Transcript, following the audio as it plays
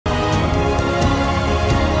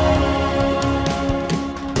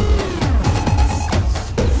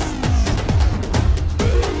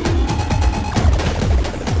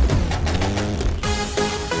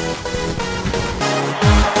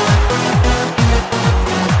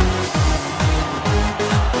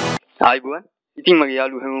ආයිබුවන්. ඉතින් මගේ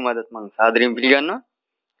යාළුවෝ හැමෝම අදත් මම සාදරයෙන් පිළිගන්නවා.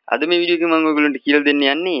 අද මේ වීඩියෝ එකේ මම ඔයගොල්ලන්ට කියලා දෙන්න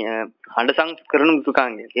යන්නේ හඬ සංස්කරණ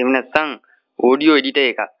මෘදුකාංගය. එහෙම නැත්නම් ඔඩියෝ එඩිටර්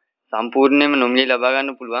එකක්. සම්පූර්ණයෙන්ම නොමිලේ ලබා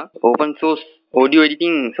ගන්න පුළුවන් open sauce audio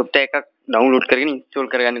editing software එකක් ඩවුන්ලෝඩ් කරගෙන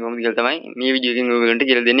ඉන්ස්ටෝල් කරගන්න කොහොමද කියලා තමයි මේ වීඩියෝ එකෙන් ඔයගොල්ලන්ට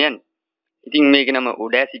කියලා දෙන්න යන්නේ. ඉතින් මේකේ නම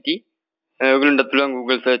Audacity. ඔයගොල්ලන්ට පුළුවන්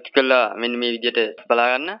Google search කරලා මෙන්න මේ විදිහට බලා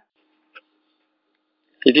ගන්න.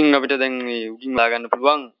 ඉතින් අපිට දැන් මේ උඩින් බලා ගන්න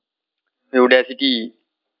පුළුවන් මේ Audacity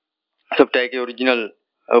software එකේ original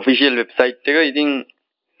official website එක. ඉතින්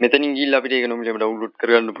මෙතනින් ගිහිල්ලා අපිට ඒක නොමිලේම download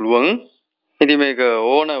කරගන්න පුළුවන්. ඉතින් මේක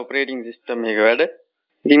ඕන operating system එක වැඩ.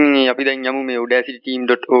 ඉතින් අපි දැන් යමු මේ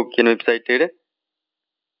audacityteam.org කියන website එකට.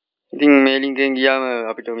 ඉතින් මේ link එකෙන් ගියාම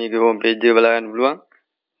අපිට මේකේ home page එක බලා ගන්න පුළුවන්.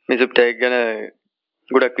 මේ software එක ගැන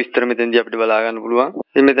ගොඩක් විස්තර මෙතනදී අපිට බලා ගන්න පුළුවන්.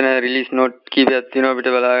 ඉතින් මෙතන release note කීපයක් තියෙනවා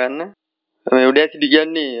අපිට බලා ගන්න. මේ Audacity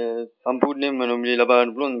කියන්නේ සම්පූර්ණයෙන්ම නොමිලේ ලබා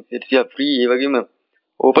ගන්න පුළුවන් සිටියා free ඒ වගේම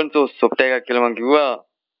open source software එකක් කියලා මම කිව්වා.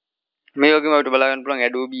 මේ වගේම අපිට බලා ගන්න පුළුවන්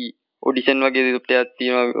Adobe Audition වගේ software එකක්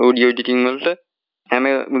තියෙනවා audio editing වලට. හැම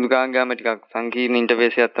මෘදුකාංගයක්ම ටිකක් සංකීර්ණ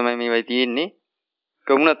ඉන්ටර්ෆේස් එකක් තමයි මේවයි තියෙන්නේ.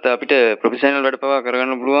 කොහොමුණත් අපිට ප්‍රොෆෙෂනල් වැඩ පවා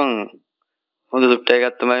කරගන්න පුළුවන් හොඳ software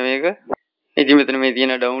එකක් තමයි මේක. ඉතින් මෙතන මේ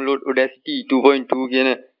තියෙන download Audacity 2.2 කියන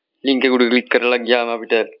link එක උඩ click කරලා ගියාම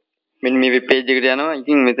අපිට මෙන්න මේ web page එකට යනවා.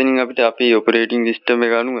 ඉතින් මෙතනින් අපිට අපේ operating system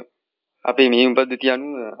එක අනුව අපේ මෙහෙයුම් පද්ධතිය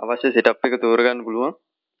අනුව අවශ්‍ය setup එක තෝරගන්න පුළුවන්.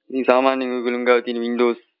 ඉතින් සාමාන්‍යයෙන් ඔයගොල්ලෝ ගාව තියෙන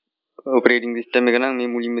Windows operating system එක නම්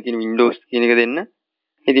මේ මුලින්ම තියෙන Windows කියන එක දෙන්න.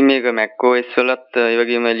 ඉතින් මේක Mac OS වලත් ඒ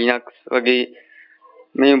වගේම Linux වගේ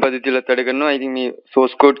මෙහෙයුම් පද්ධති වලත් වැඩ කරනවා. ඉතින් මේ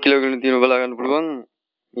source code කියලා ඔයගොල්ලෝ තියෙන බලා ගන්න පුළුවන්.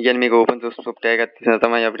 ඒ කියන්නේ මේක open source software එකක් නිසා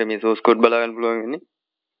තමයි අපිට මේ source code බලා ගන්න පුළුවන් වෙන්නේ.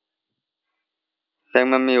 දැන්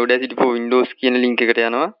මම මේ Audacity for Windows කියන link එකට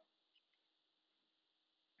යනවා.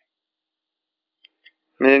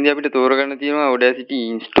 මෙතෙන්දී අපිට තෝරගන්න තියෙනවා Audacity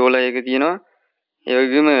installer එක තියෙනවා. ඒ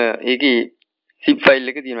වගේම ඒකේ zip file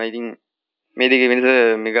එක තියෙනවා. ඉතින් මේ දෙකේ වෙනස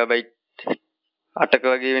මෙගාබයිට් 8ක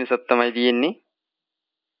වගේ වෙනසක් තමයි තියෙන්නේ.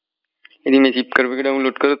 ඉතින් මේ zip කරපු එක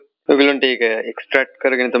download කරොත් ඔයගලන්ට ඒක extract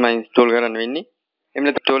කරගෙන තමයි install කරන්න වෙන්නේ. එහෙම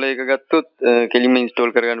නැත්නම් installer එක ගත්තොත් කෙලින්ම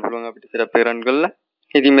install කරගන්න පුළුවන් අපිට setup එක run කරලා.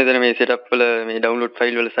 ඉතින් මෙතන මේ setup වල මේ download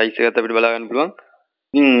file වල size එකත් අපිට බලා ගන්න පුළුවන්.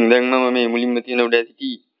 ඉතින් දැන් මම මේ මුලින්ම තියෙන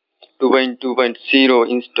Audacity 2.2.0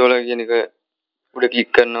 installer කියන එක උඩ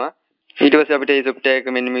click කරනවා. ඊට පස්සේ අපිට මේ software එක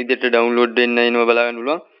මෙන්න මේ විදිහට download වෙන්න එනවා බලා ගන්න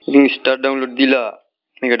පුළුවන්. ඉතින් start download දීලා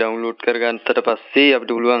මේක download කරගන්නට පස්සේ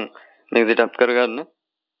අපිට පුළුවන් මේක setup කරගන්න.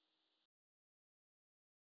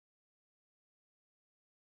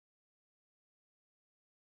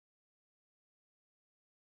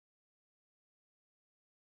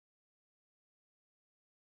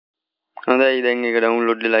 හොඳයි දැන් ඒක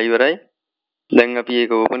download වෙලා ඉවරයි. දැන් අපි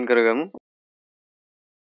ඒක open කරගමු.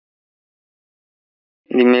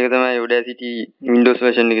 ඉතින් මේක තමයි Audacity Windows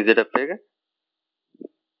version එකේ setup එක.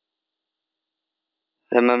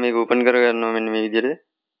 දැන් මම මේක open කරගන්නවා මෙන්න මේ විදිහට.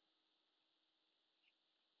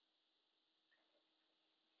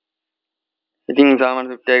 ඉතින්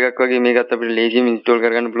සාමාන්‍ය software එකක් වගේ මේකත් අපිට ලේසියෙන් install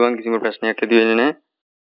කරගන්න පුළුවන් කිසිම ප්‍රශ්නයක් ඇති වෙන්නේ නැහැ.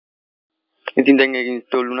 ඉතින් දැන් ඒක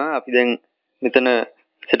install වුණා. අපි දැන් මෙතන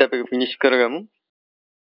setup එක finish කරගමු.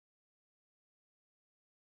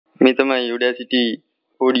 මේ තමයි Audacity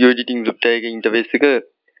audio editing software එකේ interface එක.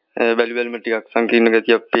 බැලුවල්ම ටිකක් සංකීර්ණ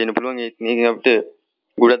ගතියක් පේන්න පුළුවන්. මේකෙන් අපිට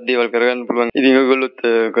ගොඩක් දේවල් කරගන්න පුළුවන්. ඉතින් ඔයගොල්ලොත්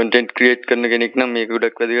content create කරන කෙනෙක් නම් මේක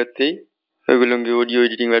ගොඩක් වැදගත් වෙයි. ඔයගොල්ලෝගේ audio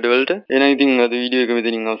editing වැඩවලට. එහෙනම් ඉතින් අද වීඩියෝ එක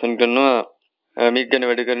මෙතනින් අවසන් කරනවා. මේක ගැන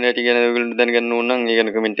වැඩ කරන හැටි ගැන ඔයගොල්ලන්ට දැනගන්න ඕන නම් ඒ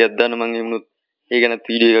ගැන කමෙන්ට් එකක් දාන්න. මම එමුණොත් ඒ ගැනත්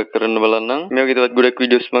වීඩියෝ එකක් කරන්න බලන්නම්. මේ වගේ තවත් ගොඩක්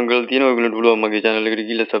වීඩියෝස් මම කරලා තියෙනවා. ඔයගොල්ලන්ට පුළුවන් මගේ channel එකට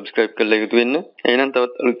ගිහිල්ලා subscribe කරලා එකතු වෙන්න. එහෙනම්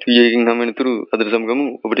තවත් අලුත් වීඩියෝ එකකින් හම්බ වෙනතුරු අදට සමගමු.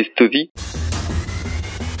 ඔබට ස්තුතියි.